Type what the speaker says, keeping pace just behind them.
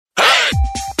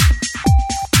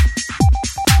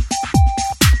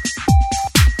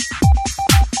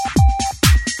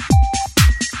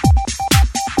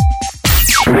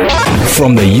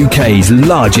From the UK's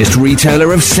largest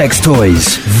retailer of sex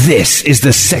toys, this is the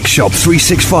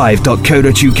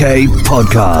sexshop365.co.uk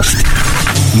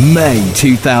podcast. May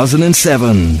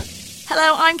 2007.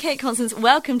 Hello, I'm Kate Constance.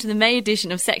 Welcome to the May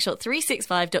edition of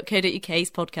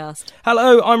sexshop365.co.uk's podcast.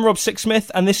 Hello, I'm Rob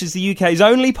Sixsmith, and this is the UK's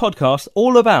only podcast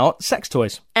all about sex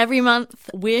toys. Every month,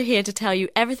 we're here to tell you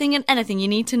everything and anything you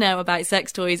need to know about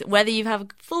sex toys, whether you have a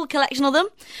full collection of them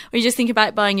or you just think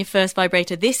about buying your first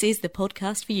vibrator. This is the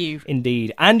podcast for you.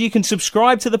 Indeed. And you can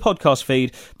subscribe to the podcast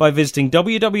feed by visiting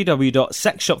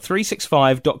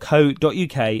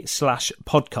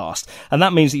www.sexshop365.co.uk/podcast. And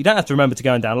that means that you don't have to remember to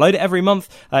go and download it every month.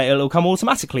 It'll come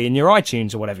automatically in your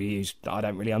iTunes or whatever you use. I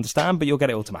don't really understand, but you'll get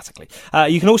it automatically.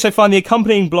 You can also find the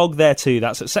accompanying blog there too.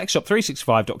 That's at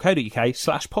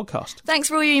sexshop365.co.uk/podcast. Thanks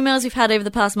for all your emails we've had over the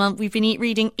past month. We've been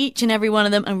reading each and every one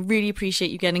of them and really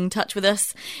appreciate you getting in touch with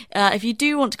us. If you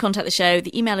do want to contact the show,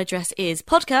 the email address is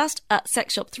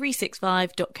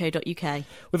podcast@sexshop365.co.uk.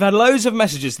 We've had loads of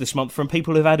messages this month from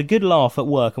people who've had a good laugh at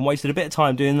work and wasted a bit of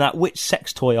time doing that which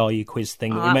sex toy are you quiz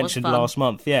thing that we mentioned last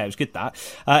month. Yeah, it was good that.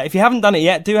 If you haven't done it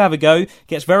yet, do have a go. It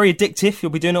gets very addictive.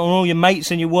 You'll be doing it on all your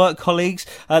mates and your work colleagues.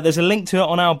 There's a link to it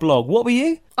on our blog. What were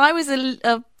you? I was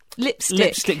a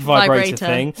lipstick vibrator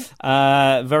thing.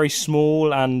 Very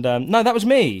small and... no, that was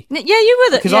me. Yeah, you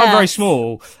were. Because I'm very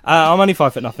small. I'm only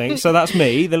 5'0", so that's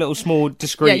me, the little small,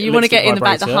 discreet Yeah, you want to get in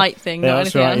vibrator. about the height thing, not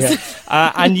anything else.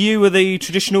 Yeah. And you were the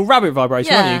traditional rabbit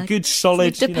vibrator, weren't you? Good,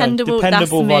 solid, dependable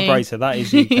vibrator. That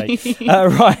is you, Kate.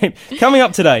 Right, coming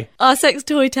up today. Our sex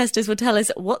toy testers will tell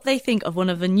us what they think of one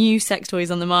of the new sex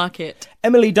toys on the market.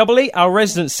 Emily Doubley, our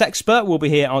resident sexpert, will be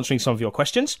here answering some of your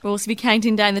questions. We'll also be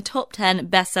counting down the top 10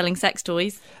 best-selling sex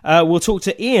toys. We'll talk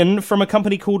to Ian from a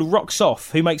company called Rocks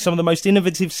Off, who makes some of the most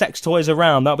innovative sex toys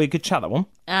around. That'll be a good chat, that one.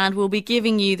 And we'll be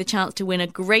giving you the chance to win a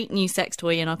great new sex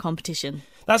toy in our competition.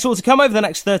 That's all to come over the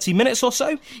next 30 minutes or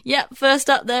so. Yep, first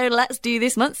up though, let's do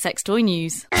this month's sex toy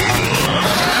news.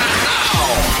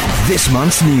 This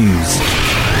month's news.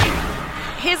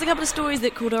 Here's a couple of stories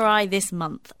that caught our eye this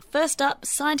month. First up,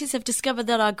 scientists have discovered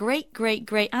that our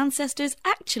great-great-great ancestors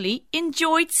actually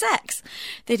enjoyed sex.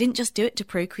 They didn't just do it to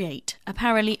procreate.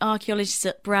 Apparently, archaeologists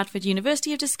at Bradford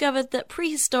University have discovered that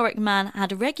prehistoric man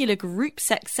had regular group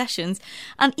sex sessions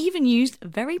and even used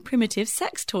very primitive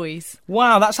sex toys.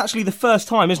 Wow, that's actually the first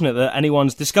time, isn't it, that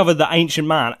anyone's discovered that ancient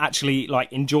man actually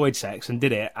enjoyed sex and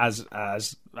did it as a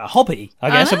hobby,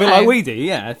 I guess, a bit like we do,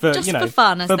 yeah. For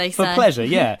fun, as they say. For pleasure,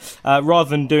 yeah.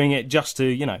 Rather than doing it just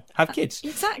to, have kids.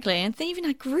 Exactly, and they even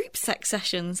had group sex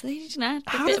sessions.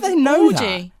 How do they know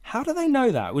that? How do they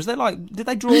know that? Was there did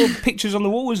they draw pictures on the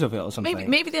walls of it or something?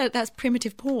 Maybe that's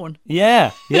primitive porn.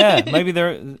 Yeah. Maybe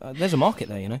there's a market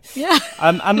there, Yeah.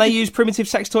 And they use primitive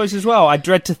sex toys as well. I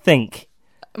dread to think.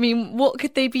 I mean, what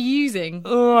could they be using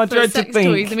I for dread sex to think.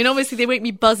 toys? I mean, obviously they won't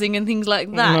be buzzing and things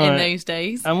like that in those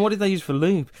days. And what did they use for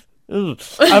lube?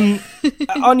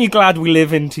 Aren't you glad we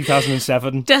live in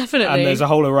 2007? Definitely. And there's a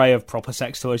whole array of proper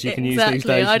sex toys you can use these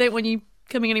days. I don't want you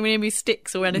coming anywhere near me with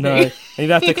sticks or anything. No, you'd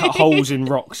have to cut holes in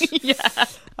rocks. Yeah.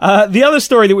 The other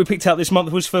story that we picked out this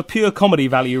month was for pure comedy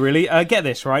value, really. Get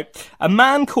this, right? A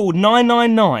man called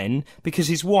 999 because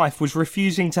his wife was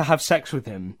refusing to have sex with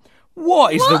him.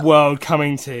 What is the world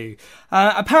coming to?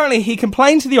 Apparently, he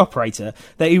complained to the operator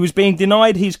that he was being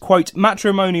denied his, quote,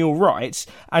 matrimonial rights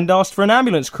and asked for an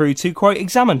ambulance crew to, quote,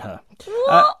 examine her.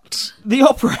 What? The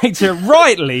operator,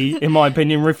 rightly, in my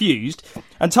opinion, refused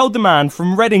and told the man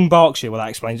from Reading, Berkshire, well, that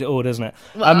explains it all, doesn't it?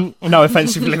 Well. No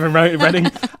offence if you live in Reading.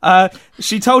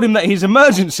 She told him that his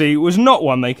emergency was not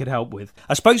one they could help with.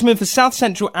 A spokesman for South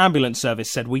Central Ambulance Service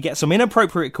said, "We get some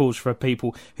inappropriate calls for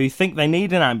people who think they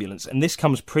need an ambulance, and this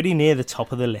comes pretty near the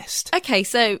top of the list." Okay,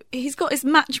 so he's got his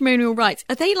matrimonial rights.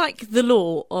 Are they like the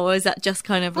law, or is that just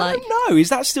kind of like... I don't know. Is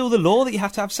that still the law that you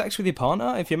have to have sex with your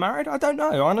partner if you're married? I don't know.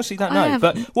 I honestly don't know.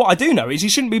 But what I do know is you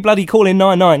shouldn't be bloody calling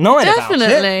 999 about it.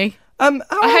 Definitely.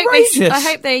 Outrageous. I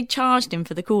hope they charged him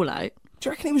for the call out. Do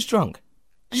you reckon he was drunk?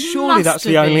 Surely that's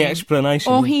the only explanation.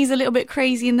 Or he's a little bit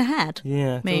crazy in the head.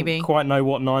 Yeah, maybe. Don't quite know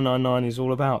what 999 is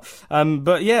all about.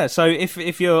 But yeah, so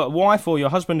if your wife or your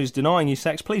husband is denying you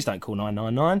sex, please don't call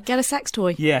 999. Get a sex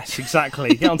toy. Yes,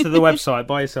 exactly. Get onto the website,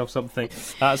 buy yourself something.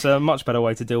 That's a much better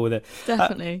way to deal with it.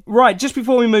 Definitely. Right, just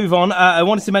before we move on, I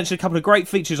wanted to mention a couple of great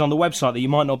features on the website that you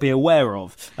might not be aware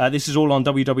of. This is all on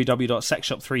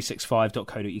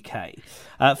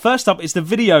www.sexshop365.co.uk. First up is the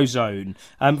video zone.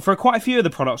 For quite a few of the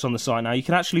products on the site now, you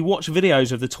can actually watch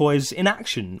videos of the toys in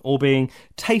action or being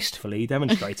tastefully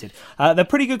demonstrated. They're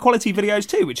pretty good quality videos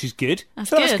too, which is good. That's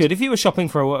good. If you were shopping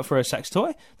for a sex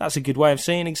toy, that's a good way of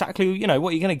seeing exactly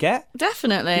what you're going to get.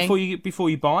 Definitely. Before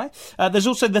you buy. There's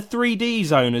also the 3D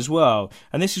zone as well,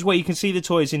 and this is where you can see the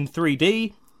toys in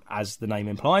 3D. As the name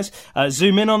implies,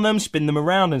 zoom in on them, spin them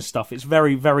around and stuff. It's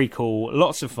very, very cool,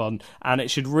 lots of fun, and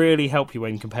it should really help you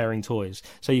when comparing toys.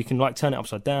 So you can turn it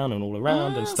upside down and all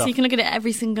around and stuff. So you can look at it at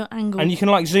every single angle. And you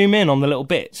can zoom in on the little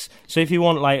bits. So if you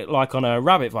want like on a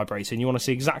rabbit vibrator and you want to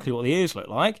see exactly what the ears look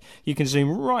like, you can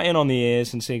zoom right in on the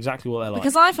ears and see exactly what they're like.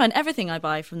 Because I find everything I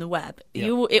buy from the web,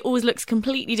 it always looks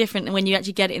completely different than when you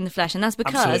actually get it in the flesh, and that's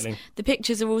because the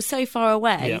pictures are all so far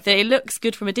away that it looks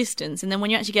good from a distance, and then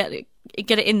when you actually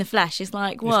get it in the flesh, it's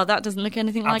like, well, that doesn't look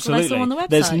anything like what I saw on the website.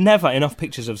 There's never enough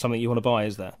pictures of something you want to buy,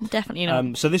 is there? Definitely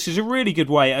not. So this is a really good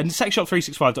way, and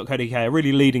sexshop365.co.uk are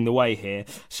really leading the way here.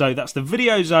 So that's the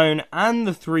video zone and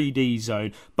the 3D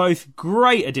zone, both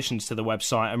great additions to the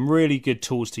website and really good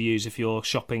tools to use if you're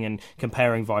shopping and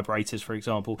comparing vibrators, for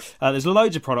example. There's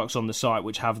loads of products on the site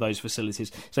which have those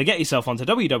facilities, so get yourself onto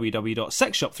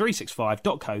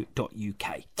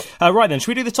www.sexshop365.co.uk. Right then, should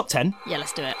we do the top 10? Yeah,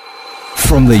 let's do it.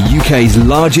 From the UK's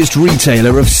largest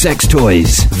retailer of sex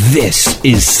toys, this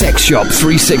is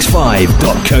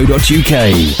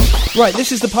sexshop365.co.uk. Right,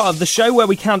 this is the part of the show where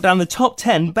we count down the top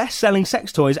 10 best-selling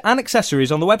sex toys and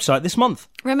accessories on the website this month.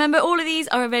 Remember, all of these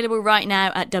are available right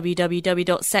now at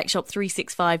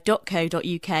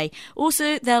www.sexshop365.co.uk.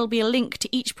 Also, there'll be a link to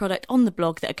each product on the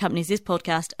blog that accompanies this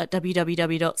podcast at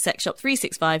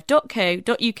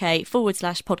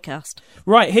www.sexshop365.co.uk/podcast.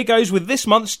 Right, here goes with this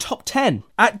month's top 10.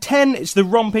 At 10, it's the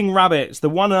Romping Rabbit. It's the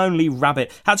one and only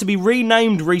rabbit. Had to be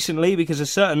renamed recently because a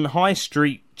certain high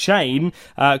street chain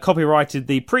copyrighted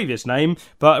the previous name,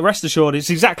 but rest assured it's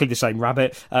exactly the same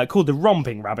rabbit, called the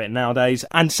Romping Rabbit nowadays.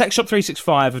 And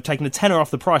Sexshop365 have taken a tenner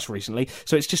off the price recently,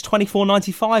 so it's just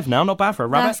 $24.95 now. Not bad for a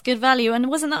rabbit. That's good value. And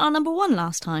wasn't that our number one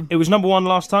last time? It was number one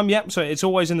last time, yep, so it's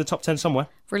always in the top 10 somewhere.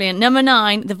 Brilliant. Number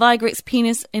 9, the Vigrix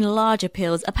Penis Enlarger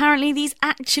Pills. Apparently these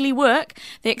actually work.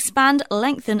 They expand,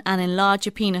 lengthen and enlarge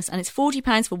your penis, and it's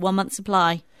 £40 for 1 month's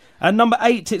supply. And number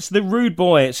 8, it's the Rude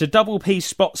Boy. It's a double-piece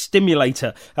spot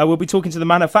stimulator. We'll be talking to the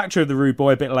manufacturer of the Rude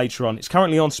Boy a bit later on. It's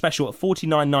currently on special at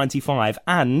 $49.95,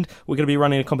 and we're going to be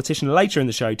running a competition later in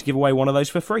the show to give away one of those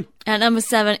for free. At number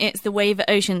 7, it's the Wave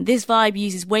Ocean. This vibe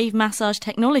uses wave massage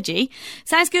technology.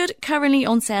 Sounds good. Currently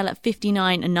on sale at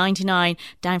 $59.99,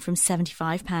 down from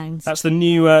 £75. That's the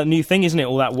new thing, isn't it?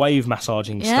 All that wave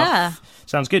massaging stuff.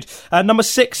 Sounds good. Number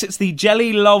 6, it's the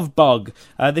Jelly Love Bug.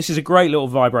 This is a great little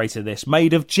vibrator,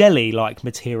 made of jelly-like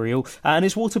material, and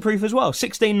it's waterproof as well.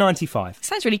 $16.95.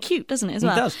 Sounds really cute, doesn't it, as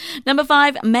well? It does. Number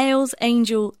 5, Males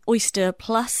Angel Oyster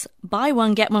Plus. Buy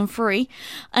one, get one free.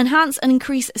 Enhance and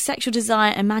increase sexual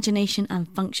desire, imagination and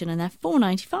function, and they're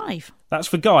 $4.95. That's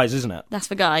for guys, isn't it? That's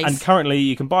for guys. And currently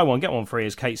you can buy one, get one free,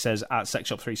 as Kate says, at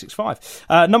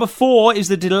Sexshop365. Number 4 is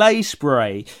the Delay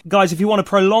Spray. Guys, if you want to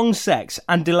prolong sex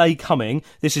and delay coming,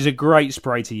 this is a great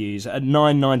spray to use at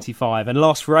 $9.95 and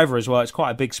lasts forever as well. It's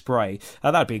quite a big spray.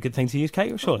 That'd be a good thing to use,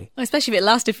 Kate, surely. Well, especially if it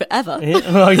lasted forever.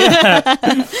 Yeah. Well, yeah.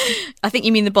 I think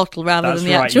you mean the bottle rather than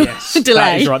the right, actual yes. delay.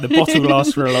 That is right. The bottle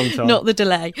lasts for a long time. Not the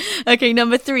delay. Okay,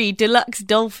 number 3, Deluxe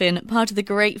Dolphin, part of the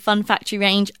Great Fun Factory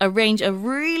range, a range of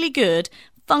really good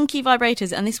funky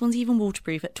vibrators, and this one's even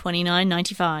waterproof at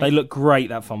 $29.95. They look great,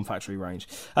 that Fun Factory range.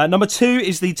 Number 2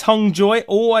 is the Tongue Joy,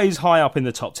 always high up in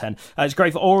the top 10. It's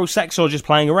great for oral sex or just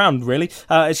playing around, really.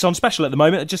 It's on special at the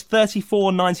moment at just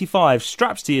 $34.95.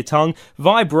 Straps to your tongue,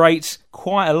 vibrates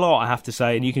quite a lot, I have to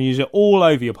say, and you can use it all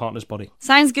over your partner's body.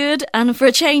 Sounds good. And for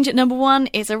a change at number 1,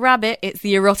 it's a rabbit. It's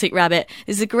the Erotic Rabbit.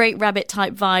 This is a great rabbit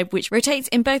type vibe which rotates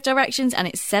in both directions, and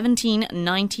it's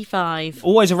 $17.95.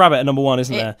 Always a rabbit at number 1,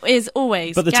 isn't there? It is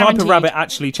always. But the guaranteed. type of rabbit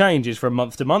actually changes from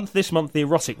month to month. This month, the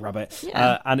Erotic Rabbit.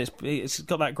 Yeah. And it's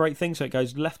got that great thing, so it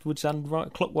goes leftwards and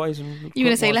right, clockwise and You're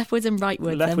going to say leftwards and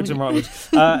rightwards. Leftwards and rightwards.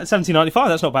 $17.95,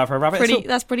 that's not bad for a rabbit.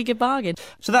 That's pretty good bargain.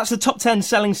 So that's the top 10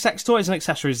 selling sex toys and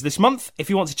accessories this month.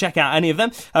 If you want to check out any of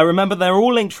them, remember they're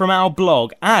all linked from our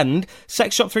blog, and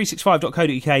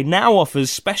sexshop365.co.uk now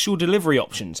offers special delivery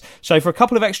options. So for a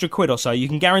couple of extra quid or so, you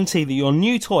can guarantee that your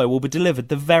new toy will be delivered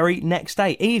the very next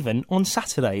day, even on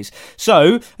Saturdays.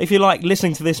 So if you like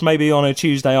listening to this maybe on a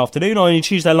Tuesday afternoon or on a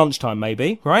Tuesday lunchtime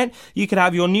maybe, right? You could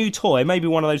have your new toy, maybe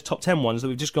one of those top 10 ones that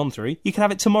we've just gone through. You can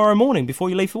have it tomorrow morning before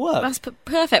you leave for work. That's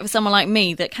perfect for someone like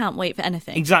me that can't wait for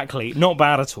anything. Exactly. Not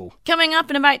bad at all. Coming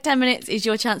up in about 10 minutes is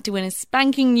your chance to win a his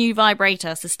spanking new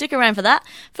vibrator, so stick around for that.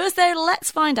 First though, let's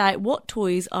find out what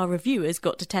toys our reviewers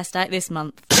got to test out this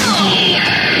month.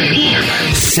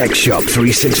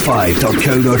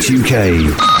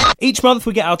 Sexshop365.co.uk. Each month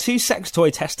we get our 2 sex toy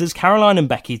testers, Caroline and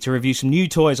Becky, to review some new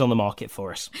toys on the market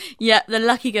for us. Yeah, the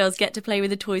lucky girls get to play with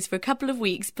the toys for a couple of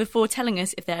weeks before telling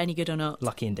us if they're any good or not.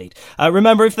 Lucky indeed.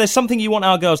 Remember, if there's something you want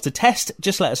our girls to test,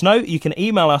 just let us know. You can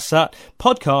email us at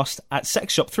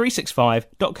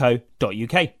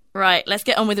podcast@sexshop365.co.uk. Right, let's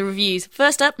get on with the reviews.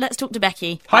 First up, let's talk to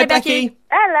Becky. Hi, Becky.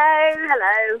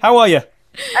 Hello. How are you?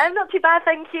 Not too bad,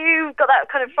 thank you. Got that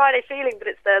kind of Friday feeling, but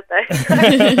it's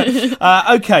Thursday.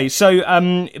 Okay, so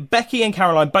Becky and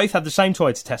Caroline both had the same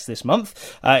toy to test this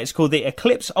month. It's called the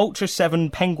Eclipse Ultra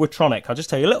 7 Penguatronic. I'll just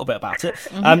tell you a little bit about it.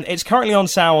 It's currently on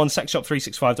sale on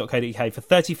sexshop365.co.uk for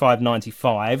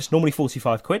 £35.95. It's normally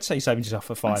 £45, so you're saving yourself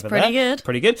for £5 That's pretty good.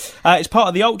 Pretty good. It's part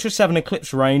of the Ultra 7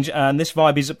 Eclipse range, and this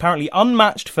vibe is apparently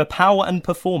unmatched for power and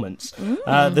performance.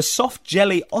 The soft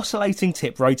jelly oscillating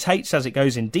tip rotates as it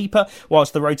goes in deeper, whilst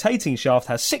the rotating shaft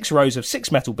has 6 rows of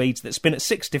 6 metal beads that spin at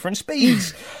 6 different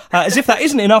speeds. As if that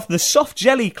isn't enough, the soft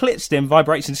jelly clit stim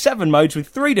vibrates in 7 modes with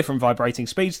 3 different vibrating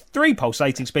speeds, 3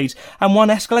 pulsating speeds, and 1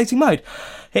 escalating mode.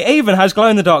 It even has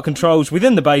glow-in-the-dark controls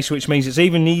within the base, which means it's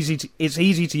easy to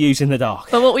use in the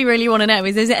dark. But what we really want to know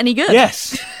is it any good?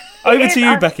 Yes. Over to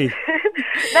you, Becky.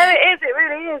 No, it is. It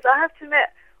really is. I have to admit,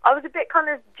 I was a bit kind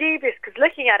of dubious because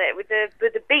looking at it with the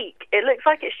beak, it looks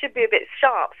like it should be a bit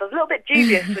sharp. So I was a little bit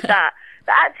dubious with that.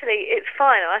 But actually, it's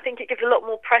fine. I think it gives a lot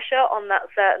more pressure on that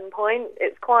certain point.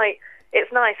 It's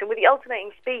nice. And with the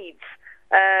alternating speeds,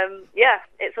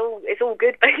 it's all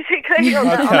good basically on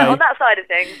that side of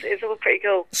things. It's all pretty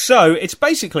cool. So it's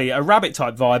basically a rabbit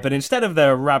type vibe, but instead of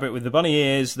the rabbit with the bunny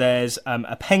ears, there's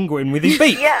a penguin with his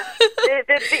beak. Yeah,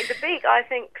 the beak. I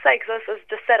think, because as I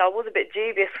just said, I was a bit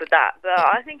dubious with that, but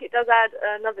I think it does add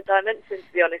another dimension.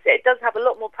 To be honest, it does have a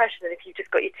lot more pressure than if you've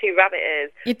just got your 2 rabbit ears.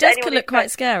 It does look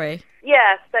quite scary.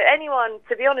 Yeah, so anyone,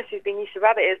 to be honest, who's been used to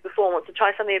rabbit ears before and wants to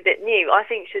try something a bit new, I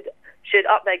think should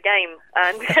up their game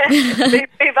and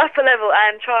move up a level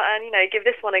and try and give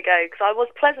this one a go, because I was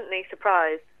pleasantly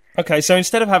surprised. Okay, so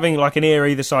instead of having like an ear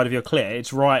either side of your clit,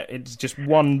 it's just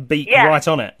one beak right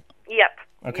on it. Yep.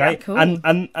 Okay, yep. Cool.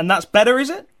 And that's better, is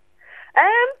it?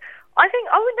 I think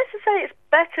I wouldn't necessarily say it's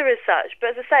better as such, but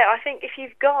as I say, I think if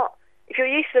you're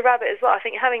used to the rabbit as well, I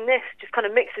think having this just kind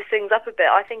of mixes things up a bit.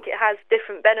 I think it has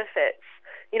different benefits.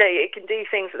 It can do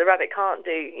things that the rabbit can't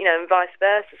do, and vice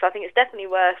versa. So I think it's definitely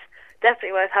worth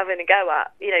having a go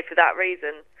at, for that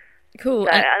reason. Cool.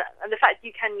 So, and the fact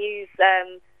you can use,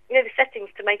 the settings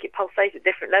to make it pulsate at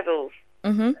different levels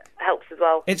helps as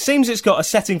well. It seems it's got a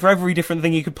setting for every different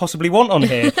thing you could possibly want on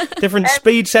here. Different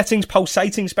speed settings,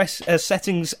 pulsating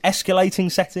settings,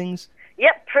 escalating settings.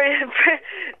 Yep,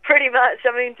 pretty much.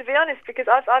 I mean, to be honest, because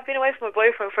I've been away from my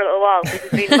boyfriend for a little while, so this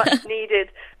has been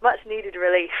much needed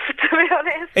relief, to be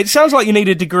honest. It sounds like you need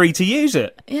a degree to use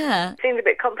it. Yeah. It seems a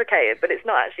bit complicated, but it's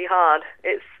not actually hard.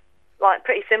 It's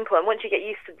pretty simple, and once you get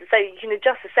used to you can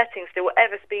adjust the settings to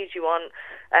whatever speed you want,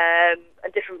 and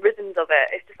different rhythms of it.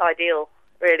 It's just ideal.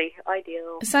 Really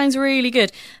ideal. It sounds really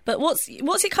good. But what's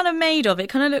it kind of made of? It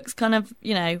kind of looks kind of,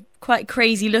 quite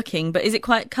crazy looking, but is it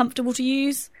quite comfortable to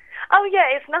use? Oh yeah,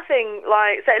 it's nothing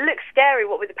so it looks scary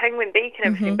with the penguin beak and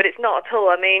everything, but it's not at all.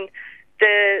 I mean,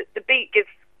 the beak gives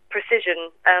precision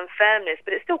and firmness,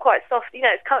 but it's still quite soft.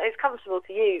 It's comfortable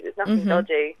to use. It's nothing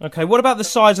dodgy. Okay, what about the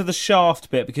size of the shaft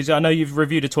bit? Because I know you've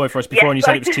reviewed a toy for us before and you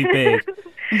said it was too big.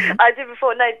 I did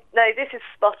before. No, this is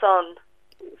spot on.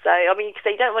 So, I mean, you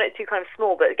don't want it too kind of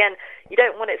small, but again, you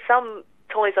don't want it. Some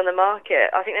toys on the market,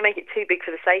 I think they make it too big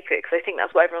for the sake of it, because they think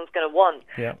that's what everyone's going to want.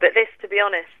 Yeah. But this, to be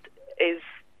honest, is...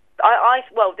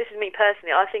 well, this is me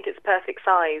personally. I think it's perfect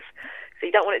size. So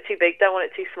you don't want it too big, don't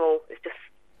want it too small. It's just...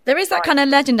 There is that kind of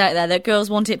legend out there that girls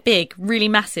want it big, really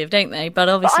massive, don't they? But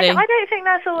obviously, I don't think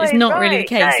that's always it's not right. really the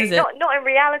case, no, is it? Not in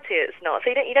reality, it's not. So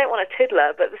you don't want a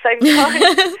tiddler, but at the same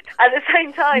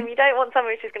time, you don't want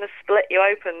something which is going to split you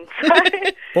open. So.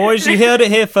 Boys, you heard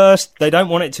it here first. They don't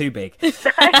want it too big.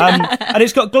 And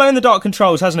it's got glow-in-the-dark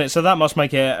controls, hasn't it? So that must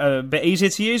make it a bit easier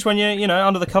to use when you're,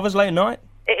 under the covers late at night.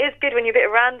 It is good when you're a bit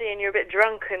randy and you're a bit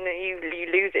drunk and you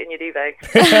lose it in your duvet.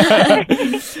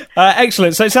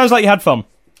 Excellent. So it sounds like you had fun.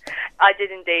 I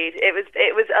did indeed.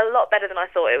 It was a lot better than I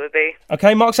thought it would be.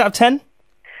 Okay, marks out of 10?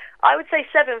 I would say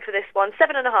 7 for this one.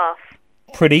 7.5.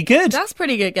 Pretty good. That's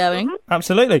pretty good going.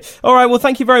 Absolutely. All right, well,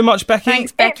 thank you very much, Becky.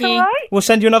 Thanks, Becky. It's all right. We'll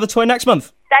send you another toy next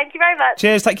month. Thank you very much.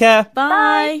 Cheers, take care.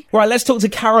 Bye. Right, let's talk to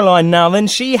Caroline now then.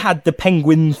 She had the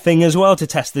penguin thing as well to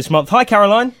test this month. Hi,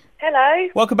 Caroline. Hello.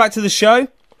 Welcome back to the show.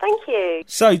 Thank you.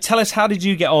 So, tell us, how did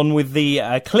you get on with the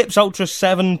Eclipse Ultra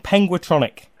 7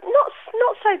 Penguatronic?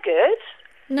 Not so good.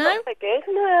 No? Not so good,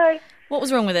 no. What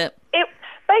was wrong with it? It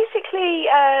basically,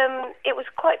 it was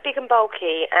quite big and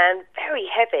bulky and very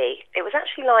heavy. It was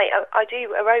actually like, I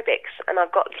do aerobics and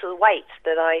I've got little weights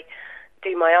that I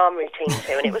do my arm routine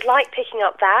to, and it was like picking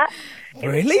up that.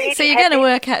 Really? So you're going to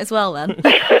work out as well then?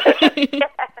 Yeah,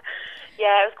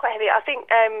 it was quite heavy. I think,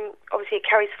 obviously it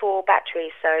carries 4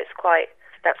 batteries, so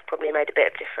that's probably made a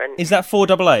bit of difference. Is that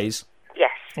 4 AA's?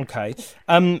 Yes. Okay.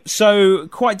 So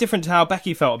quite different to how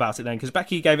Becky felt about it then, because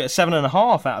Becky gave it a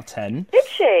 7.5 out of 10. Did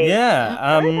she?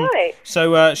 Yeah. Right.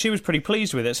 So she was pretty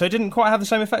pleased with it. So it didn't quite have the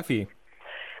same effect for you.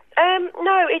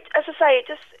 No, as I say,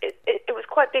 it was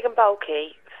quite big and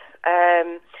bulky.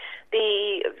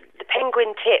 The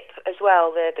penguin tip as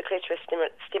well, the clitoris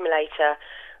stimulator,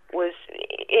 was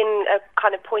in a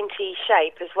kind of pointy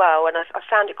shape as well, and I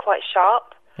found it quite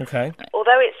sharp. Okay.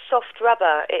 Although it's soft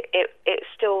rubber, it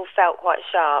still felt quite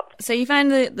sharp. So you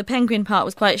found the penguin part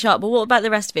was quite sharp, but what about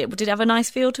the rest of it? Did it have a nice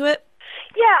feel to it?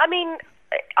 Yeah, I mean,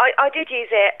 I did use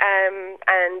it, and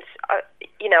I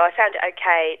found it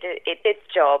okay. It did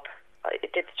the job.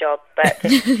 It did the job, but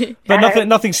But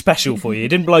nothing special for you. It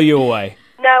didn't blow you away.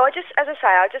 No, as I say,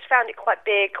 I just found it quite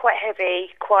big, quite heavy,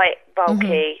 quite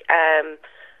bulky.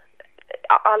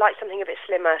 I like something a bit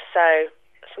slimmer, so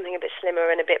something a bit slimmer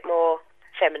and a bit more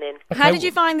feminine. How did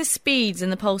you find the speeds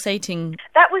and the pulsating?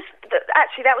 That was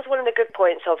one of the good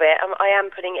points of it. I am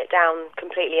putting it down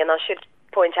completely, and I should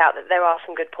point out that there are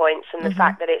some good points, and the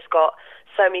fact that it's got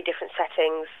so many different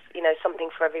settings, something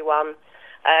for everyone,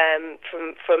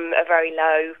 from a very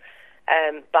low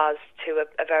buzz to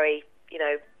a very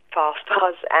fast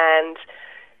buzz, and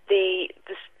the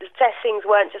settings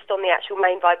weren't just on the actual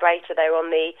main vibrator; they were on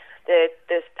the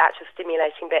actual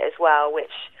stimulating bit as well,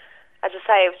 which, as I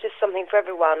say, it was just something for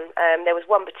everyone. There was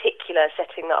one particular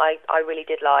setting that I really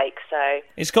did like. So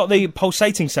It's got the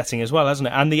pulsating setting as well, hasn't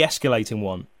it? And the escalating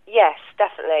one. yes,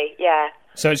 definitely, yeah.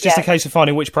 So it's just a case of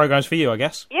finding which programs for you, I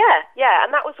guess. Yeah,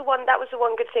 and that was the one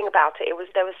good thing about it.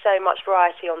 There was so much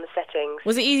variety on the settings.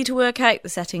 Was it easy to work out the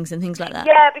settings and things like that?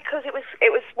 Yeah, because it was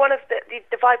one of the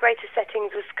vibrator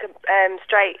settings was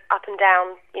straight up and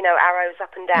down, arrows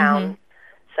up and down.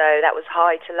 So that was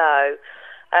high to low.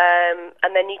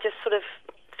 And then you just sort of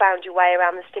found your way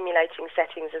around the stimulating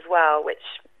settings as well, which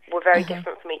were very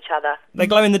different from each other. They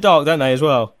glow in the dark, don't they, as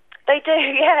well? They do,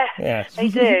 yeah. Yes. They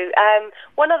do.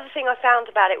 One other thing I found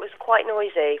about it was quite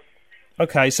noisy.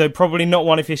 Okay, so probably not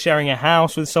one if you're sharing a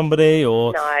house with somebody,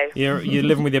 or No. you're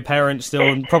living with your parents still,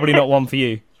 and probably not one for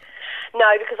you. No,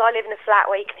 because I live in a flat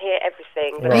where you can hear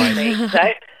everything.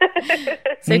 Right.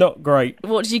 So Not great.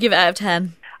 What did you give it out of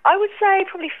 10? I would say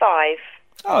probably 5.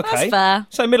 Oh, okay. That's fair.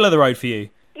 So middle of the road for you.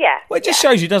 Yeah. Well, it just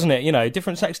shows you, doesn't it?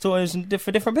 Different sex toys and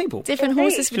for different people. Different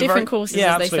horses for It's a different very- courses,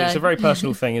 yeah, as they absolutely. say. It's a very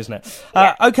personal thing, isn't it?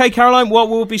 Okay, Caroline, well,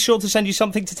 we'll be sure to send you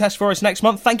something to test for us next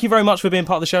month. Thank you very much for being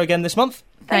part of the show again this month.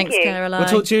 Thanks, you. Caroline. We'll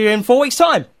talk to you in 4 weeks'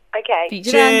 time. Okay.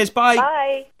 Feature then. Cheers, bye.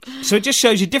 Bye. So it just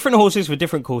shows you different horses for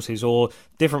different courses, or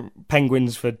different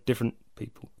penguins for different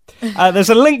people. There's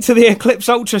a link to the Eclipse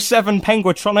Ultra 7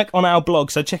 Penguatronic on our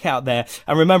blog, so check it out there.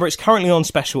 And remember, it's currently on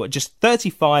special at just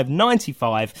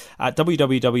 $35.95 at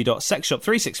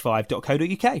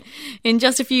www.sexshop365.co.uk. In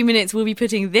just a few minutes, we'll be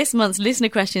putting this month's listener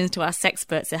questions to our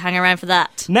sexperts, so hang around for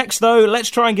that. Next, though, let's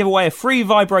try and give away a free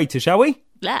vibrator, shall we?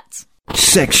 Let's.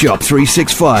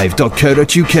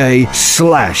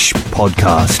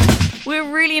 Sexshop365.co.uk/podcast.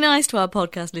 We're really nice to our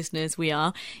podcast listeners, we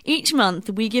are. Each month,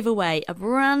 we give away a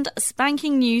brand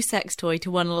spanking new sex toy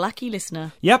to one lucky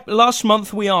listener. Yep, last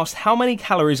month we asked how many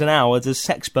calories an hour does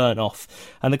sex burn off?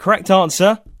 And the correct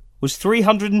answer was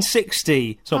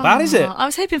 360. It's not bad, is it? I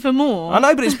was hoping for more. I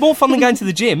know, but it's more fun than going to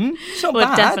the gym. It's not Well,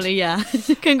 bad. definitely, yeah.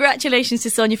 Congratulations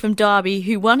to Sonia from Derby,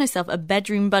 who won herself a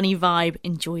bedroom bunny vibe.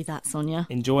 Enjoy that, Sonia.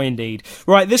 Enjoy indeed.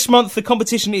 Right, this month the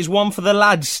competition is one for the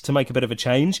lads to make a bit of a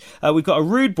change. We've got a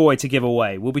Rude Boy to give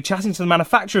away. We'll be chatting to the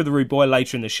manufacturer of the Rude Boy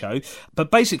later in the show, but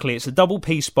basically it's a double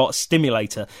P-spot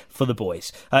stimulator for the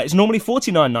boys. It's normally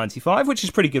 $49.95, which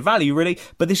is pretty good value, really,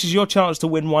 but this is your chance to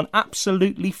win one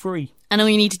absolutely free. And all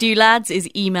you need to do, lads, is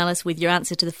email us with your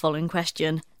answer to the following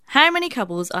question. How many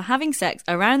couples are having sex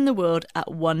around the world at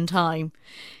one time?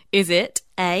 Is it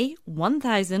A,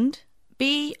 1,000,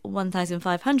 B,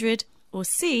 1,500, or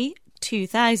C,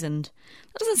 2000.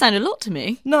 That doesn't sound a lot to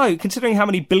me. No, considering how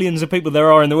many billions of people there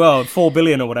are in the world, 4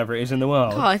 billion or whatever it is in the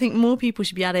world. Oh, I think more people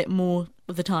should be at it more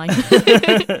of the time.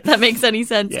 That makes any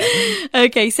sense. Yeah.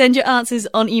 Okay, send your answers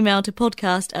on email to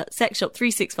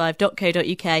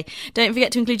podcast@sexshop365.co.uk. Don't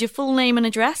forget to include your full name and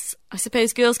address. I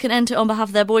suppose girls can enter on behalf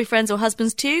of their boyfriends or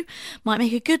husbands too. Might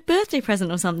make a good birthday present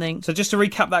or something. So just to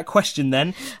recap that question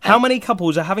then, how many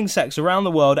couples are having sex around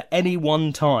the world at any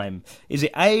one time? Is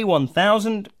it A,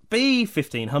 1,000, B,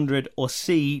 1,500 or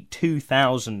C,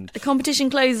 2,000? The competition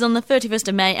closes on the 31st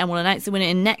of May and we'll announce the winner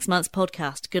in next month's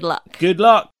podcast. Good luck. Good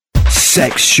luck.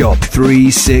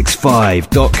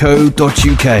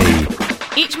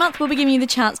 Sexshop365.co.uk. Each month we'll be giving you the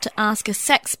chance to ask a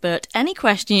sexpert any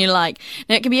question you like.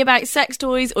 Now it can be about sex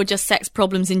toys or just sex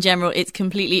problems in general. It's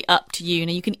completely up to you.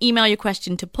 Now you can email your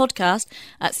question to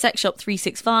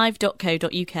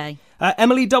podcast@sexshop365.co.uk.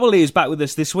 Emily Doubley is back with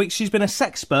us this week. She's been a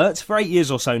sexpert for 8 years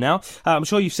or so now. I'm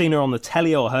sure you've seen her on the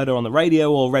telly or heard her on the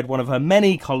radio or read one of her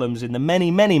many columns in the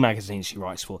many, many magazines she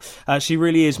writes for. She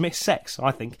really is Miss Sex, I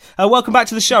think. Welcome back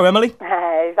to the show, Emily.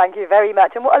 Hey, thank you very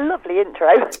much. And what a lovely intro.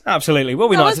 Absolutely. Well,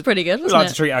 we That like was to, pretty good, we wasn't like it?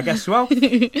 to treat our guests well.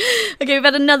 Okay, we've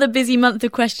had another busy month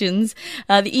of questions.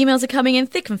 The emails are coming in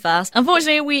thick and fast.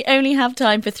 Unfortunately, we only have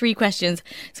time for 3 questions,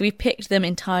 so we've picked them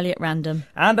entirely at random.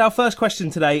 And our first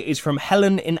question today is from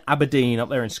Helen in Aberdeen, up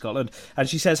there in Scotland. And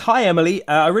she says, "Hi, Emily.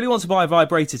 I really want to buy a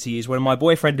vibrator to use when my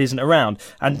boyfriend isn't around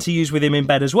and to use with him in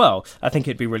bed as well. I think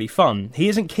it'd be really fun. He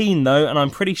isn't keen, though, and I'm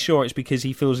pretty sure it's because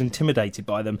he feels intimidated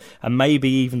by them and maybe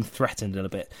even threatened a little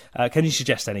bit. Can you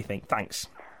suggest anything? Thanks."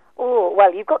 Oh,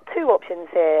 well, you've got 2 options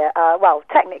here. Well,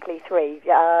 technically 3.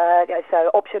 So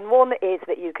option 1 is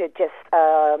that you could just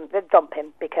dump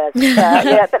him because,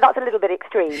 yeah, but that's a little bit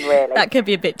extreme, really. That could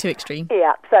be a bit too extreme.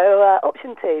 Yeah, so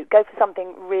option 2, go for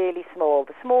something really small.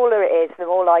 The smaller it is, the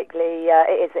more likely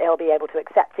it is that he'll be able to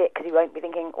accept it because he won't be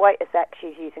thinking, wait a sec,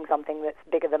 she's using something that's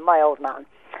bigger than my old man.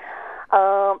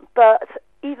 But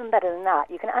even better than that,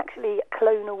 you can actually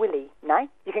clone a willy now.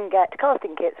 You can get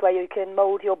casting kits where you can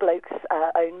mould your bloke's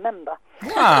own member.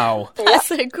 Wow. That's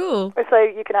so cool. So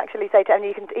you can actually say to, and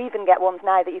you can even get ones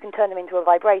now that you can turn them into a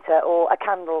vibrator or a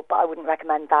candle, but I wouldn't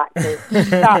recommend that because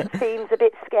that seems a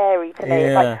bit scary to me.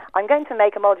 It's Yeah. like, I'm going to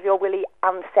make a mod of your willy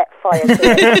and set fire to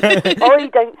it. I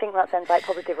don't think that sends out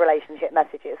positive relationship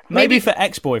messages. Maybe for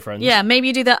ex-boyfriends. Yeah, maybe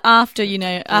you do that after,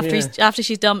 after Yeah. after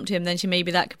she's dumped him, then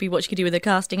maybe that could be what she could do with the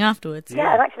casting afterwards.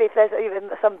 Yeah, and actually if there's even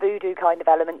some voodoo kind of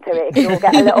element to it, it can all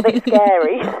get a little bit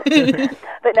scary.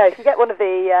 But no, if you get one of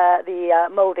the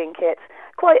moulding kits,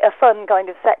 quite a fun kind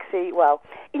of sexy, well,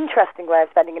 interesting way of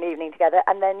spending an evening together,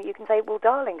 and then you can say, well,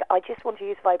 darling, I just want to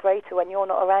use vibrator when you're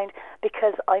not around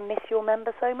because I miss your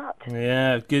member so much.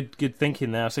 Yeah, good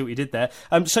thinking there. I see what you did there.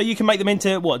 So you can make them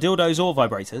into, what, dildos or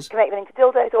vibrators? You can make them into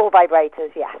dildos or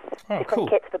vibrators, yes. Oh, Different cool.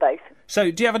 kits for both.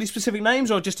 So do you have any specific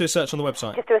names or just do a search on the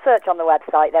website? Just do a search on the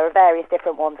website. There are various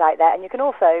different ones out there, and you can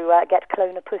also get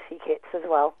clone a pussy kits as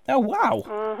well. Oh, wow.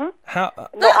 Mm-hmm. How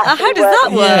How does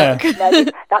that work? Yeah. No,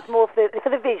 that's more for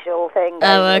the visual thing.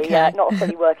 Oh, only, okay. Not a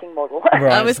fully working model.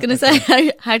 Right. I was going to say,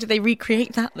 how do they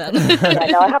recreate that then?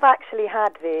 Yeah, no, I have actually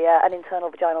had an internal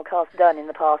vaginal cast done in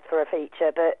the past for a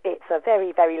feature, but it's a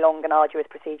very, very long and arduous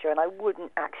procedure, and I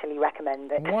wouldn't actually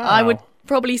recommend it. Wow. I would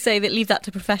probably say that leave that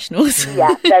to professionals.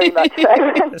 Yeah, very much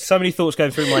so. There's so many thoughts going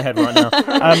through my head right now.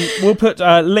 We'll put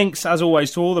links, as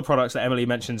always, to all the products that Emily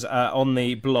mentions on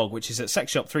the blog, which is at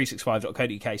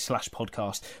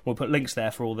sexshop365.co.uk/podcast. We'll put links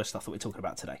there for all the stuff that we're talking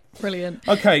about today. Brilliant.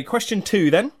 Okay, question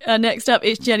 2 then. Next up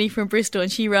is Jenny from Bristol,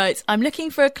 and she writes, I'm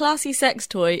looking for a classy sex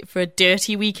toy for a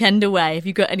dirty weekend away. Have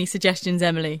you got any suggestions,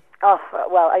 Emily? Oh,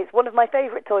 well, it's one of my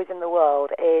favourite toys in the world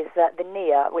is the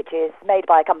Nia, which is made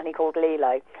by a company called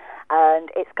Lilo. And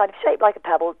it's kind of shaped like a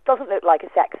pebble, doesn't look like a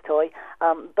sex toy,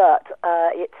 but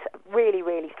it's really,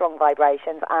 really strong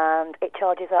vibrations, and it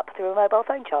charges up through a mobile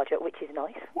phone charger, which is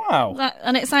nice. Wow.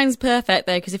 And it sounds perfect,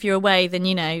 though, because if you're away, then,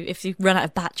 if you run out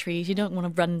of batteries, you don't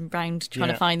want to run around trying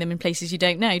to find them in places you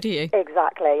don't know, do you?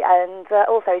 Exactly, and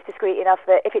also it's discreet enough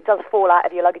that if it does fall out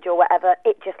of your luggage or whatever,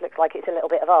 it just looks like it's a little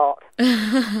bit of art.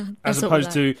 As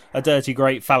opposed to a dirty,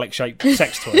 great, phallic-shaped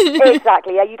sex toy.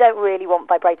 Exactly, yeah, you don't really want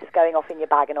vibrators going off in your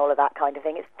bag and all of that kind of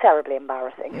thing. It's terribly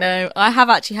embarrassing. No, I have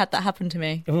actually had that happen to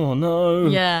me. Oh, no.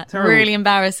 Yeah, Terrible. really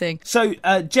embarrassing. So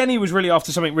Jenny was really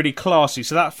after something really classy,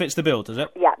 so that fits the bill, does it?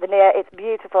 Yeah, the Near. It's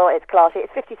beautiful. It's classy.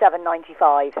 It's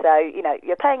 $57.95. So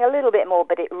you're paying a little bit more,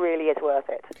 but it really is worth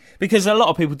it. Because a lot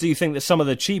of people do think that some of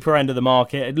the cheaper end of the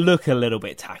market look a little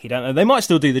bit tacky, don't they? They might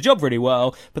still do the job really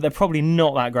well, but they're probably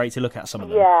not that great to look at, some of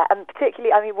them. Yeah, and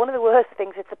particularly, one of the worst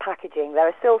things is the packaging. There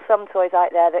are still some toys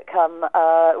out there that come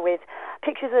with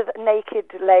pictures of naked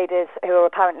ladies who are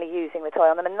apparently using the toy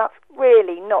on them, and that's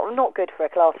really not good for a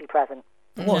classy present.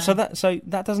 What? So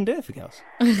that doesn't do it for girls?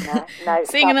 No.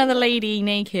 Seeing another lady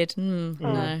naked,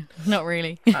 no, not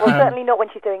really. Well, certainly not when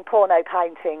she's doing porno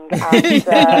painting.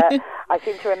 And I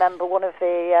seem to remember one of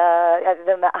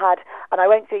them that had, and I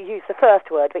won't use the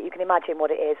first word, but you can imagine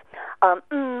what it is.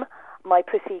 My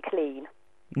pussy clean.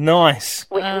 Nice.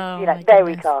 Which is,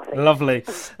 very classy. Lovely.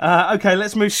 Okay,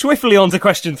 let's move swiftly on to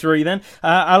question 3 then.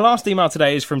 Our last email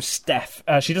today is from Steph.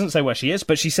 She doesn't say where she is,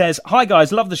 but she says, "Hi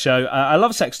guys, love the show. I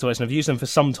love sex toys and I've used them for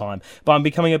some time, but I'm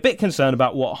becoming a bit concerned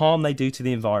about what harm they do to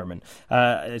the environment."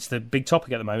 It's the big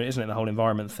topic at the moment, isn't it, the whole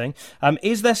environment thing?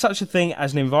 Is there such a thing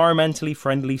as an environmentally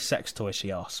friendly sex toy, she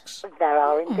asks? There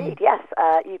are indeed, yes.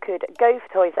 You could go for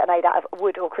toys that are made out of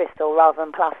wood or crystal rather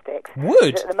than plastics.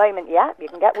 Wood? At the moment, yeah, you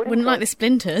can get wood. Wouldn't like the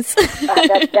splinters.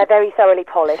 They're very thoroughly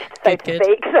polished, so to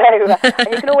speak. So,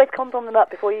 and you can always condom them up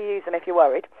before you use them if you're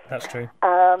worried. That's true.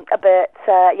 But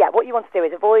what you want to do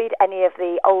is avoid any of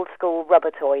the old school rubber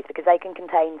toys because they can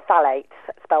contain phthalates,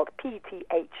 spelled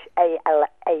PTHALATES.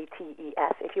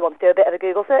 If you want to do a bit of a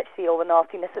Google search, see all the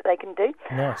nastiness that they can do.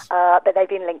 Nice. But they've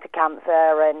been linked to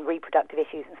cancer and reproductive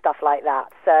issues and stuff like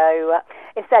that. So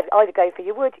instead, either go for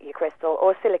your wood, your crystal,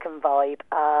 or a silicone vibe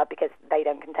because they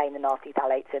don't contain the nasty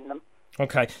phthalates in them.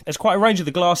 Okay, there's quite a range of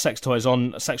the glass sex toys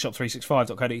on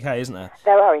sexshop365.co.uk, isn't there?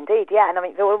 There are indeed, yeah. And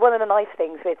one of the nice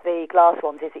things with the glass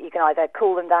ones is that you can either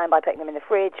cool them down by putting them in the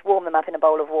fridge, warm them up in a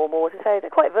bowl of warm water, so they're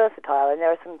quite versatile, and there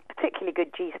are some particularly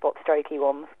good G-spot strokey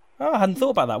ones. Oh, I hadn't thought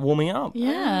about that, warming it up.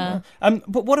 Yeah.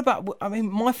 But what about,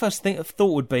 my first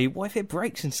thought would be, what if it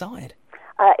breaks inside?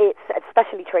 It's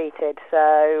specially treated, so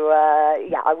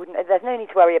I wouldn't. There's no need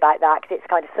to worry about that because it's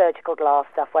kind of surgical glass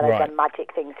stuff where they've done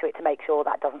magic things to it to make sure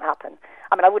that doesn't happen.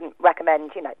 I wouldn't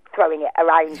recommend throwing it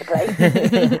around the place,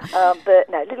 but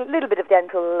no, little bit of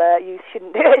dental use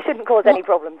shouldn't do it. Shouldn't cause any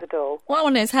problems at all. What I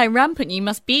want to know is how rampant you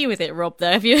must be with it, Rob.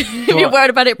 Though, if you're worried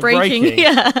about it breaking.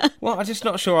 Yeah. Well, I'm just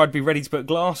not sure I'd be ready to put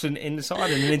glass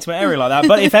inside in an intimate area like that.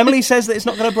 But if Emily says that it's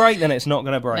not going to break, then it's not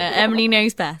going to break. Emily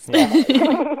knows best.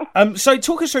 Yeah. So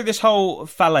talk us through this whole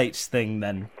phthalates thing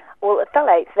then. Well,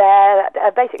 phthalates, they're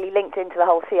basically linked into the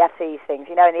whole CFCs things.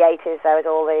 In the 80s there was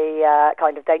all the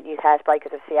kind of don't use hairspray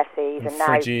because of CFCs, and now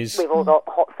fridges. We've all got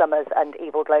hot summers and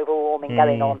evil global warming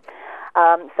going on.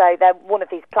 So they're one of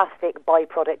these plastic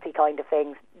byproducty kind of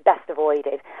things, best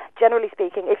avoided. Generally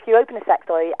speaking, if you open a sex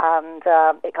toy and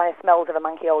it kind of smells of a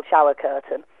manky old shower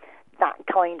curtain, that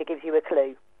kind of gives you a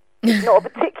clue. It's not a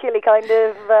particularly kind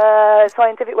of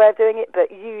scientific way of doing it,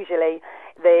 but usually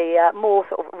the more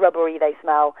sort of rubbery they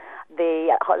smell,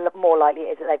 the more likely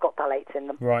it is that they've got phthalates in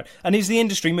them. Right. And is the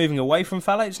industry moving away from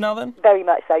phthalates now then? Very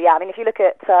much so, yeah. If you look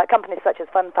at companies such as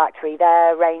Fun Factory,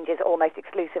 their range is almost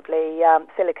exclusively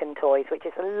silicone toys, which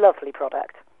is a lovely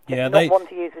product. Yeah, Not one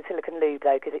to use with silicone lube,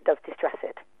 though, because it does distress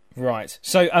it. Right.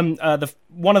 So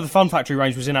one of the Fun Factory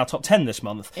range was in our top 10 this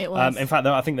month. It was. In fact,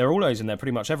 I think they're always in there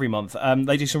pretty much every month.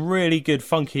 They do some really good,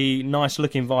 funky,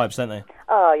 nice-looking vibes, don't they?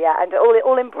 Oh, yeah, and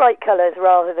all in bright colours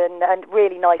rather than and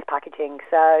really nice packaging.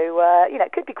 So,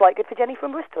 it could be quite good for Jenny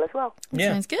from Bristol as well.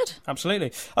 Yeah, sounds good.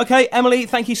 Absolutely. Okay, Emily,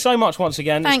 thank you so much once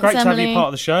again. Thanks, it's great to have you Emily. part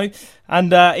of the show.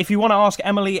 And if you want to ask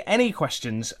Emily any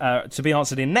questions to be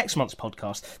answered in next month's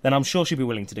podcast, then I'm sure she'll be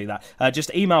willing to do that.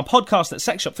 Just email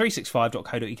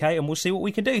podcast@sexshop365.co.uk and we'll see what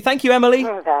we can do. Thank you, Emily.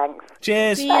 Thanks.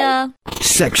 Cheers. See ya.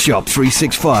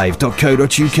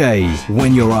 Sexshop365.co.uk,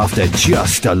 when you're after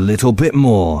just a little bit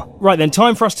more. Right then,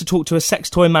 time for us to talk to a sex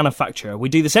toy manufacturer. We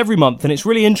do this every month and it's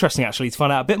really interesting actually to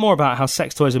find out a bit more about how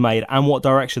sex toys are made and what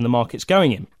direction the market's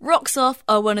going in. Roxoff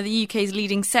are one of the UK's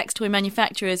leading sex toy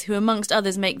manufacturers who, amongst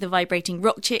others, make the vibrating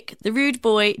Rock Chick, the Rude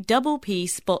Boy Double P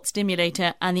Spot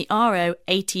Stimulator and the RO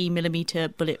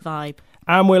 80mm Bullet Vibe.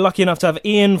 And we're lucky enough to have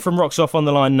Ian from Roxoff on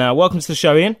the line now. Welcome to the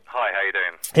show, Ian. Hi, how you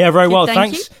doing? Yeah, very well, Good,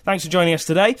 thank thanks. you. Thanks for joining us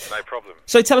today. No problem.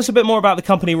 So tell us a bit more about the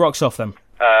company Roxoff then.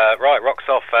 Right,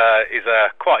 Roxoff is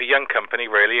quite a young company,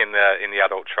 really, in the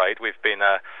adult trade. We've been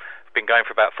going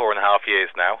for about 4.5 years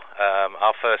now.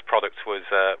 Our first product was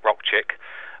Rock Chick,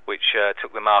 which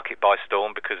took the market by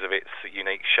storm because of its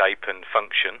unique shape and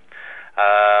function.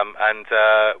 And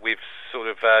we've sort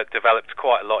of developed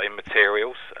quite a lot in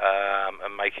materials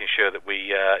and making sure that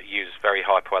we use very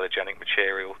hypoallergenic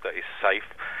material that is safe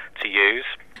to use.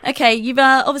 Okay, you've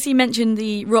obviously mentioned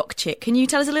the Rock Chick. Can you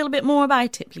tell us a little bit more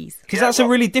about it, please? Because that's a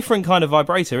really different kind of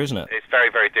vibrator, isn't it? It's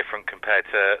very, very different compared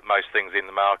to most things in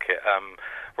the market.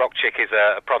 Rock Chick is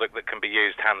a product that can be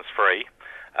used hands-free.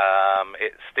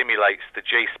 It stimulates the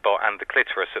G-spot and the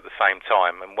clitoris at the same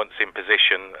time, and once in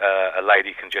position, a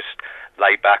lady can just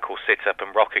lay back or sit up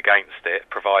and rock against it,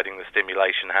 providing the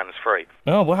stimulation hands-free.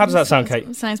 Oh, well, how does that sound,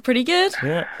 Kate? Sounds pretty good.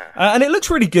 Yeah, and it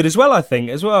looks really good as well, I think,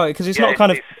 because it's not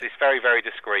kind of... It's very, very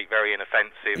discreet, very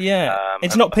inoffensive. Yeah,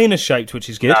 it's not penis-shaped, which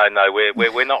is good. No,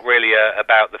 we're not really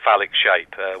about the phallic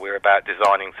shape. We're about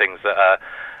designing things that are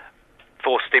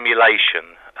for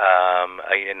stimulation,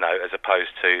 as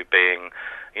opposed to being...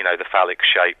 the phallic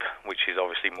shape, which is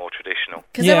obviously more traditional.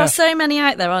 Because there are so many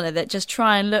out there, aren't there, that just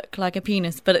try and look like a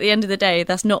penis, but at the end of the day,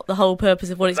 that's not the whole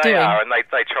purpose of what it's doing. They are, and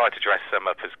they try to dress them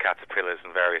up as caterpillars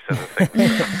and various other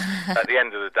things. At the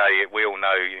end of the day, we all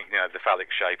know, the phallic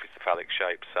shape is the phallic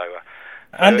shape.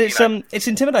 It's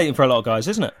intimidating for a lot of guys,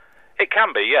 isn't it? It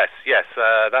can be, yes.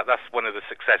 That's one of the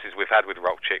successes we've had with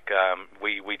Rock Chick.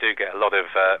 We do get a lot of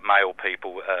male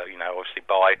people, obviously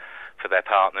buy for their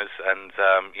partners, and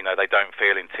they don't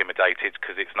feel intimidated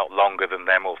because it's not longer than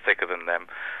them or thicker than them.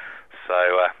 So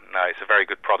no, it's a very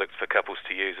good product for couples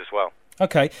to use as well.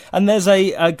 Okay, and there's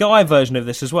a guy version of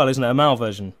this as well, isn't it? A male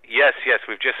version. Yes.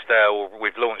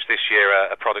 We've launched this year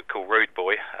a product called Rude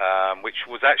Boy, which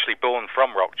was actually born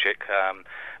from Rock Chick.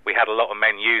 We had a lot of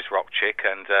men use Rock Chick,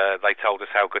 and they told us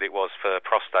how good it was for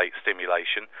prostate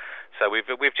stimulation. So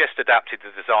we've just adapted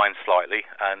the design slightly,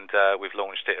 and we've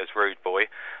launched it as Rude Boy,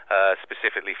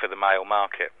 specifically for the male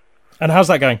market. And how's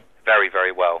that going? Very,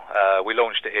 very well. We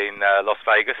launched it in Las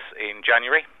Vegas in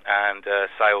January, and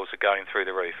sales are going through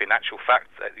the roof. In actual fact,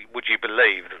 would you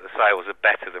believe that the sales are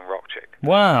better than Rock Chick?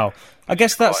 Wow. I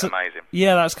guess that's amazing.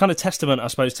 Yeah, that's kind of testament, I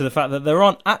suppose, to the fact that there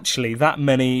aren't actually that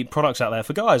many products out there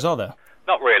for guys, are there?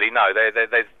 Not really, no.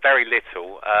 There's very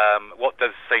little. What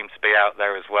does seem to be out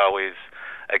there as well is,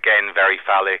 again, very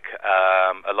phallic.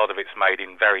 A lot of it's made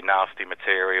in very nasty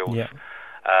materials. Yeah.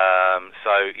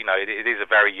 It is a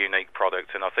very unique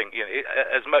product, and I think,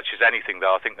 as much as anything,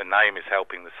 though, I think the name is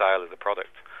helping the sale of the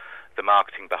product, the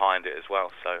marketing behind it as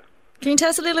well. So, can you tell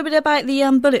us a little bit about the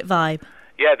Bullet Vibe?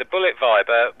 Yeah, the Bullet Vibe.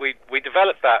 We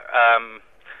developed that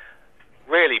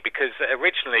really because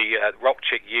originally Rock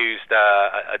Chick used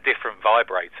a different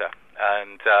vibrator,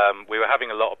 and we were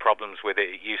having a lot of problems with it.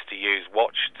 It used to use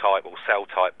watch type or cell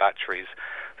type batteries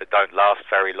that don't last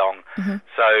very long. Mm-hmm.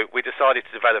 So we decided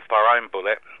to develop our own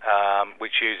bullet,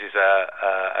 which uses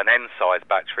an N-size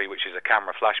battery, which is a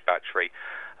camera flash battery.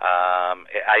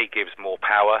 It A, gives more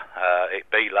power, it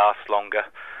B, lasts longer,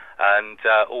 and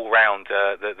all round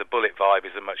the Bullet Vibe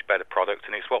is a much better product,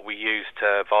 and it's what we use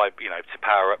to to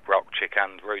power up Rock Chick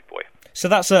and Rude Boy. So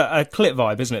that's a clit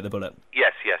vibe, isn't it, the Bullet?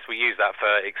 Yes, we use that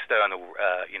for external,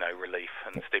 relief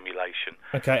and stimulation.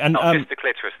 Okay, and not just the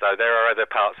clitoris, though. There are other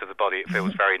parts of the body it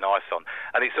feels very nice on,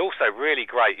 and it's also really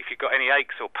great if you've got any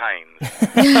aches or pains.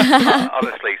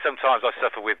 Honestly, sometimes I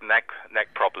suffer with neck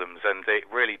problems, and it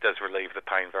really does relieve the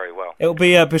pain very well. It'll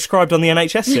be prescribed on the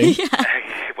NHS soon.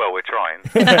 Well, we're trying.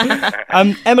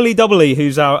 Emily Doubley,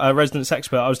 who's our resident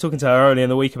expert, I was talking to her earlier in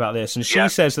the week about this, and she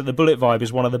says that the Bullet Vibe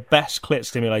is one of the best clit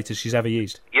stimulators she's ever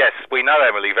used. Yes, we know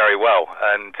Emily very well,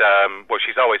 and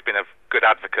she's always been a good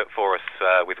advocate for us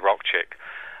with Rock Chick,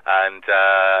 and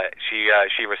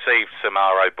she received some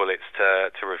RO bullets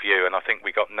to review, and I think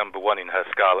we got #1 in her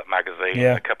Scarlet magazine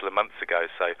a couple of months ago.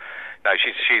 So, no,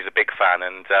 she's a big fan,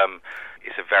 and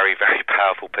it's a very, very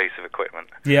powerful piece of equipment.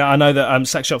 Yeah, I know that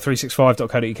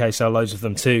sexshop365.co.uk sell loads of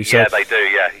them too. So. Yeah, they do.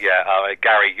 Yeah.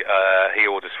 Gary, he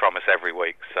orders from us every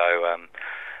week, so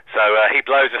he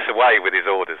blows us away with his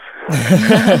orders.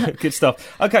 Good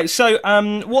stuff. Okay, so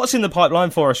what's in the pipeline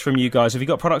for us from you guys? Have you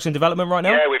got products in development right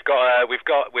now? Yeah,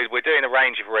 we're doing a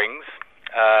range of rings,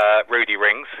 Rudy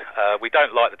rings. We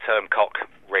don't like the term cock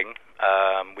ring.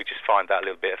 We just find that a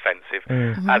little bit offensive.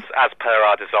 Mm-hmm. As per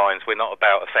our designs, we're not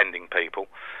about offending people.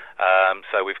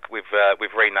 So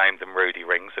we've renamed them Rudy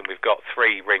rings, and we've got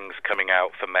 3 rings coming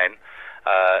out for men.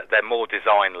 They're more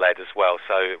design-led as well,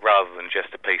 so rather than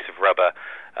just a piece of rubber,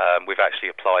 we've actually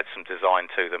applied some design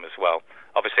to them as well.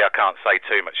 Obviously, I can't say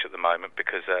too much at the moment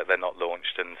because they're not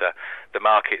launched, and the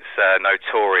market's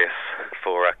notorious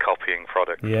for copying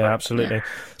products. Yeah, absolutely.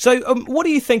 So what do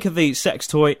you think of the sex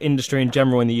toy industry in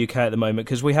general in the UK at the moment?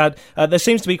 Because we had, there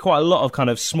seems to be quite a lot of kind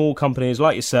of small companies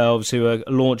like yourselves who are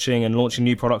launching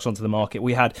new products onto the market.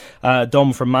 We had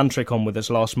Dom from Mantric on with us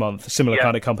last month, a similar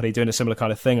kind of company doing a similar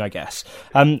kind of thing, I guess.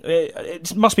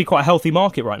 It must be quite a healthy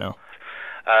market right now.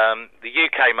 The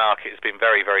UK market has been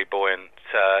very, very buoyant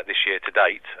this year to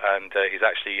date, and is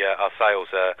actually our sales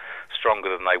are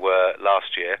stronger than they were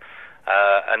last year.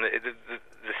 And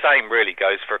the same really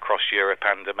goes for across Europe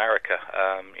and America.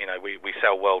 We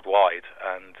sell worldwide,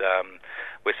 and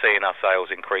we're seeing our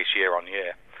sales increase year on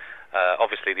year.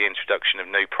 Obviously, the introduction of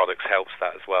new products helps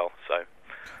that as well. So,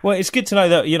 well, it's good to know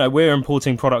that we're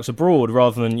importing products abroad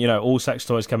rather than all sex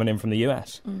toys coming in from the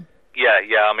US. Mm. Yeah.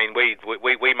 I mean, we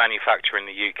manufacture in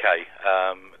the UK.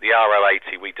 The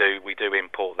RO80 we do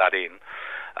import that in,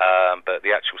 but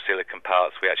the actual silicone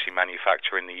parts we actually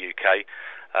manufacture in the UK.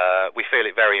 We feel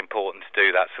it very important to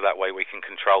do that, so that way we can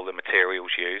control the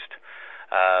materials used.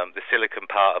 The silicone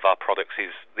part of our products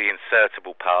is the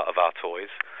insertable part of our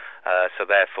toys. So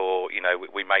therefore,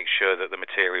 we make sure that the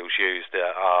materials used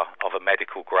are of a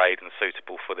medical grade and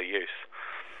suitable for the use,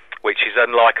 which is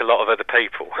unlike a lot of other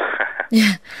people.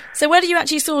 Yeah. So where do you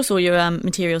actually source all your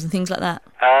materials and things like that?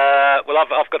 Well,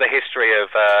 I've got a history of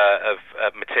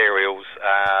materials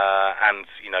and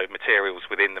materials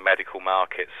within the medical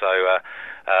market. So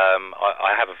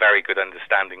I have a very good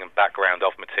understanding and background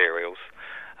of materials.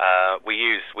 We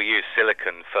use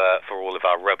silicone for all of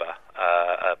our rubber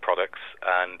products,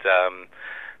 and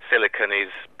silicone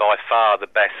is by far the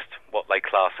best what they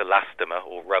class elastomer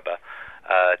or rubber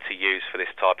to use for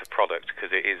this type of product,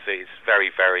 because it's very,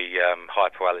 very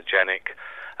hypoallergenic.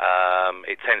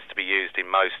 It tends to be used in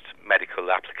most medical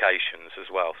applications as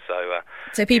well. So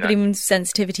people even with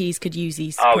sensitivities could use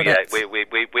these Oh products. yeah,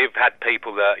 we've had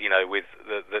people that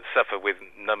that suffer with a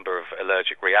number of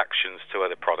allergic reactions to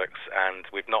other products, and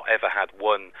we've not ever had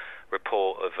one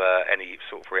report of any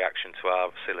sort of reaction to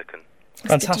our silicone.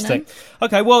 Fantastic.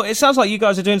 Okay, well, it sounds like you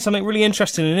guys are doing something really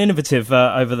interesting and innovative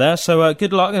over there, so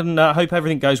good luck, and hope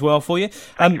everything goes well for you.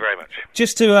 Thank you very much.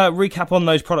 Just to recap on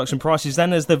those products and prices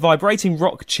then, there's the Vibrating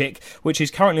Rock Chick, which is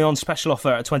currently on special offer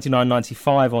at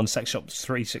 $29.95 on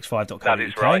sexshop365.co.uk. That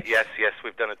is right, yes,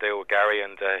 we've done a deal with Gary,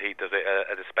 and he does it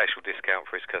at a special discount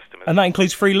for his customers. And that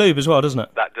includes free lube as well, doesn't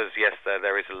it? That does, yes,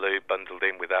 there is a lube bundled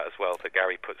in with that as well that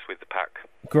Gary puts with the pack.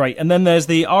 Great, and then there's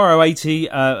the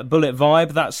RO80 Bullet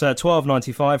Vibe, that's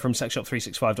 $12.95 from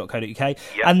sexshop365.co.uk. Yep.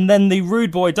 And then the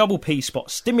Rude Boy Double P Spot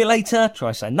Stimulator,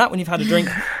 try saying that when you've had a drink,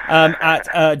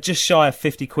 at just shy of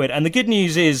 £50. And the good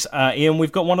news is, Ian,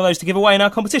 we've got one of those to give away in our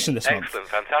competition this month. Excellent,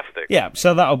 fantastic. Yeah,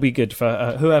 so that'll be good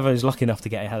for whoever is lucky enough to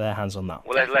get their hands on that.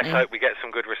 Well, let's hope we get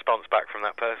some good response back from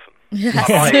that person. I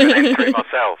might even enter it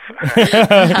myself.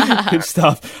 Good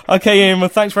stuff. Okay, Ian, well,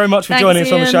 thanks very much for joining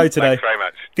us on the show today. Thanks very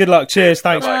much. Good luck. Cheers.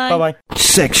 Thanks. Bye-bye.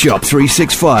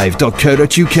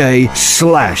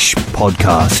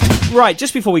 Sexshop365.co.uk/podcast. Right,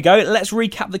 just before we go, let's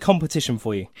recap the competition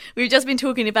for you. We've just been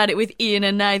talking about it with Ian,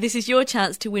 and now this is your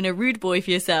chance to win a Rude Boy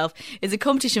for yourself. It's a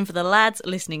competition for the lads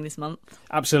listening this month.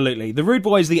 Absolutely. The Rude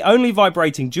Boy is the only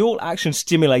vibrating dual-action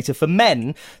stimulator for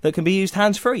men that can be used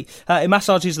hands-free. It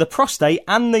massages the prostate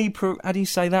and the... how do you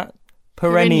say that?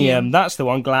 Perineum. That's the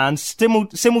one, gland,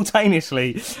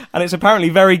 simultaneously. And it's apparently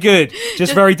very good.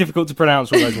 Just very difficult to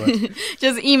pronounce all those words.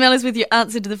 Just email us with your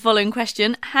answer to the following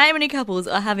question. How many couples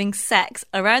are having sex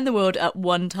around the world at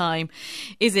one time?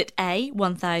 Is it A,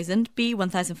 1,000, B,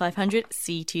 1,500,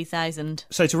 C, 2,000?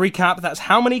 So to recap, that's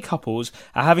how many couples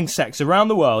are having sex around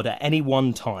the world at any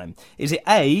one time. Is it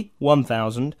A,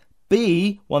 1,000,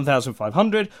 B,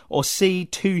 1,500, or C,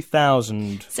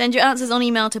 2,000? Send your answers on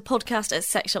email to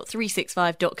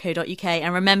podcast@sexshop365.co.uk,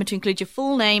 and remember to include your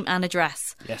full name and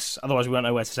address. Yes, otherwise we won't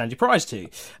know where to send your prize to.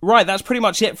 Right, that's pretty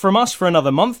much it from us for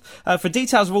another month. For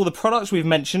details of all the products we've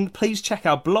mentioned, please check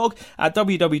our blog at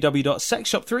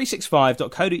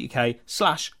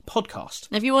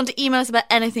www.sexshop365.co.uk/podcast. Now, if you want to email us about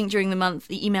anything during the month,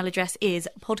 the email address is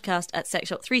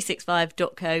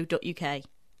podcast@sexshop365.co.uk.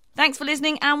 Thanks for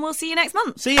listening, and we'll see you next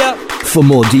month. See ya! For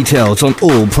more details on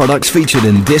all products featured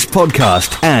in this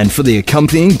podcast and for the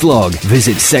accompanying blog,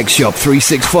 visit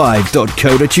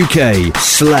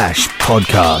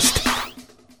sexshop365.co.uk/podcast.